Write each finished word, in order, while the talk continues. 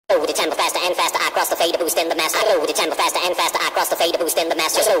Slow the tempo faster and faster, I cross the fader, boost in the master. Slow the tempo faster and faster, I cross the fader, boost in the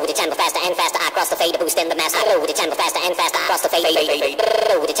master. Slow the tempo faster and faster, I cross the fader, boost in the master. Slow the tempo faster and faster, I cross the fader.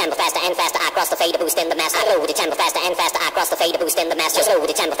 Slow the tempo faster and faster, I cross the fader, boost in the master. Slow the tempo faster and faster, I cross the fader, boost in the master. Slow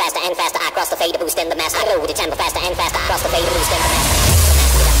the tempo faster and faster, I cross the fader, boost in the master. Slow the tempo faster and faster, I cross the fader, boost in the master.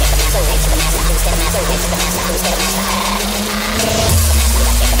 Slow the tempo faster, boost in the master. Slow the tempo faster, boost in the master.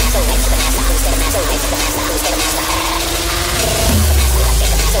 Slow the tempo faster, boost in the master.